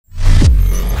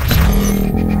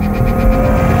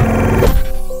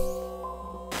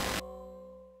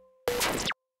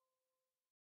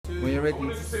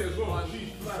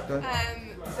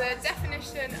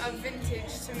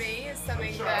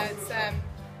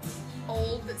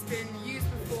that's been used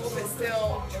before but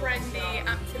still trendy,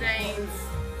 up to date,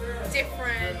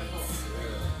 different,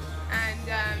 and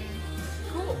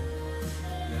cool.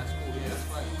 Yeah, that's cool. Yeah, that's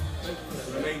fine.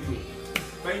 Amazing.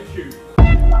 Thank you.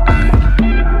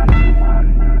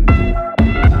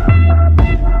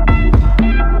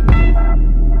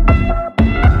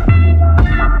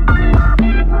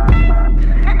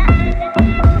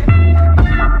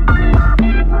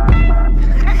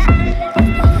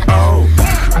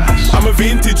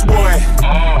 Vintage boy,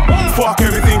 fuck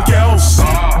everything else.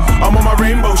 I'm on my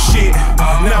rainbow shit,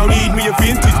 now need me a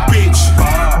vintage bitch.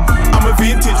 I'm a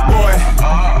vintage boy,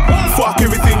 fuck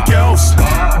everything else.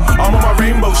 I'm on my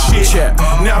rainbow shit,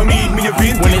 now need me a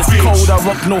vintage bitch. When it's cold, I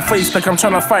rock no face like I'm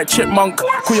trying to fight chipmunk.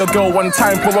 Call your girl one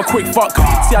time for a quick fuck.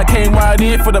 See, I came right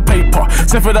here for the paper.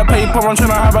 So for the paper, I'm trying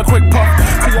to have a quick puff.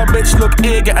 See your bitch look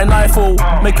here, get a knife all.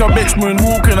 Make your bitch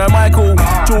moonwalk in a Michael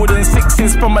Jordan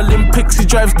 6s from Olympics. He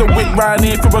drives the whip round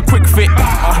here for a quick fit.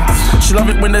 She love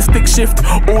it when the stick shift.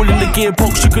 All in the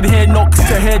gearbox, you could hear knocks.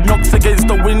 The head knocks against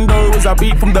the window as I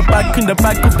beat from the back in the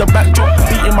back of the backdrop.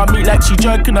 Beating my meat like she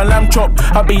jerking a lamb chop.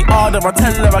 I be harder, I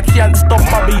tell her I can't stop.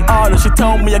 I be harder, she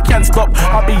tell me I can't stop.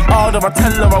 I be harder, I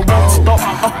tell her I won't stop.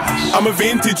 I'm a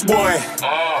vintage boy,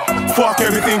 fuck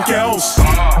everything else.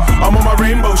 I'm on my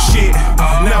rainbow shit,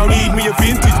 now need me a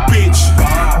vintage bitch.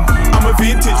 I'm a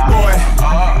vintage boy,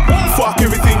 fuck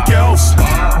everything else.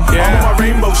 I'm on my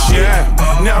rainbow shit,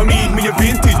 now need me a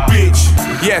vintage bitch.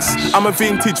 Yes, I'm a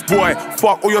vintage boy,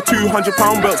 fuck all your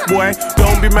 200-pound belts, boy.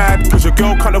 Don't be mad, cause your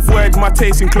girl can't avoid my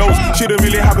taste in clothes. She don't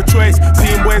really have a choice,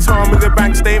 seeing boys home with a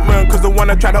bank statement. Cause the one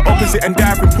that try the opposite and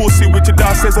dive in pussy, which it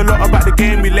does says a lot about the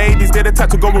game. We ladies, they're the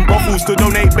type to go in brothels to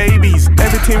donate babies.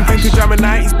 Everything vintage, I'm a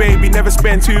 90s baby. Never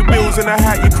spend 2 bills in a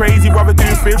hat, you crazy. Rather do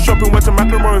thrift shopping, went to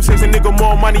McLaren. Saves a nigga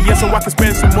more money, yes, so I can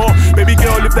spend some more. Baby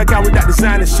girl, if that guy with that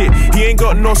designer shit. He ain't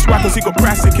got no swag cause he got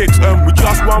plastic kicks. With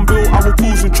just one bill, I will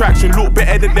pull some traction. Look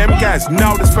better than them guys,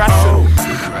 now there's fashion.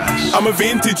 I'm a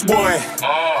vintage boy,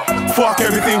 fuck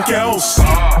everything else.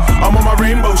 I'm on my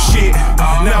rainbow shit,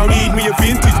 now need me a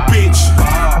vintage bitch.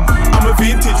 I'm a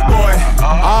vintage boy,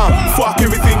 fuck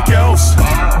everything else.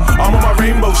 I'm on my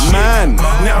rainbow shit,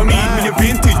 now need me a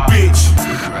vintage bitch.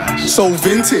 So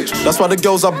vintage, that's why the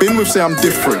girls I've been with say I'm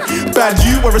different. Bad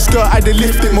you wear a skirt, I did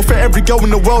lift it. More for every girl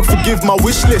in the world, forgive my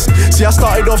wish list. See, I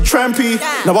started off trampy,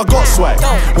 now I got swag.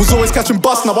 Was always catching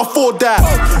bus, now I thought that.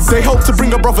 They hope to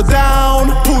bring a brother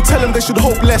down. Paul tell them they should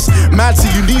hope less. Mad see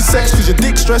you need sex, cause your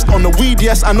dick stressed. On the weed,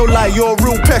 yes, I know like you're a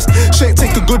real pest. Shake,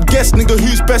 take a good guess, nigga,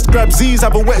 who's best? Grab Z's,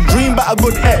 have a wet dream about a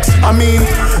good ex. I mean,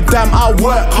 damn, I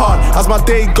work hard. As my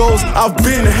day goes, I've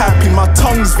been happy. My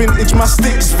tongue's vintage, my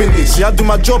stick's vintage. Yeah, I do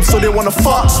my job so they wanna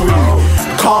fuck with me.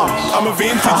 Calm. I'm a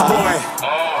vintage boy,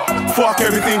 fuck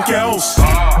everything else.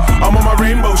 I'm on my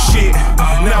rainbow shit,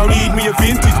 now need me a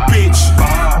vintage bitch.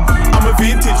 I'm a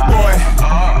vintage boy,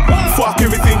 fuck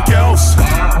everything else.